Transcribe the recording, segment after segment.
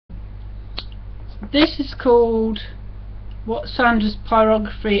This is called What Sandra's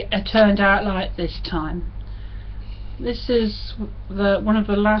Pyrography Turned Out Like This Time. This is one of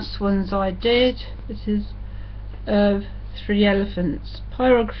the last ones I did. This is 3 elephants.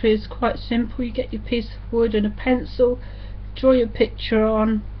 Pyrography is quite simple. You get your piece of wood and a pencil, draw your picture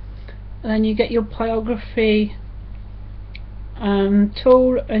on, and then you get your pyrography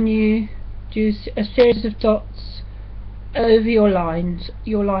tool and you do a series of dots over your lines,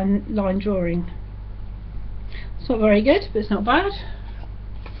 your line drawing. It's not very good, but it's not bad.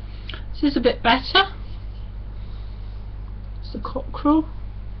 This is a bit better. It's the cockerel.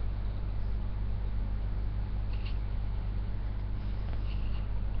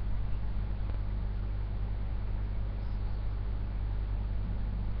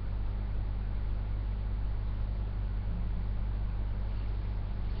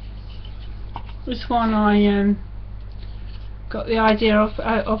 This one I got the idea of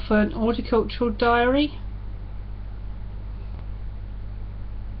an horticultural diary.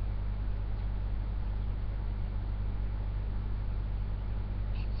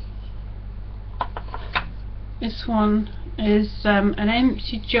 This one is an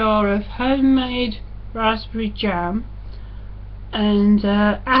empty jar of homemade raspberry jam and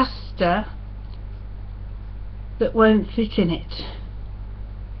aster that won't fit in it.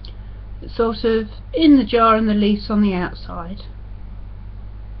 It's sort of in the jar and the leaves on the outside.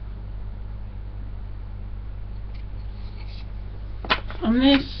 And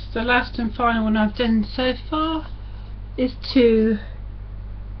this, the last and final one I've done so far, is 2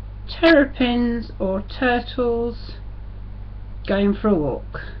 terrapins or turtles going for a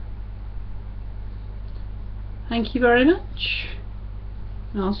walk. Thank you very much,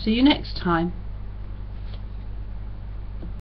 and I'll see you next time.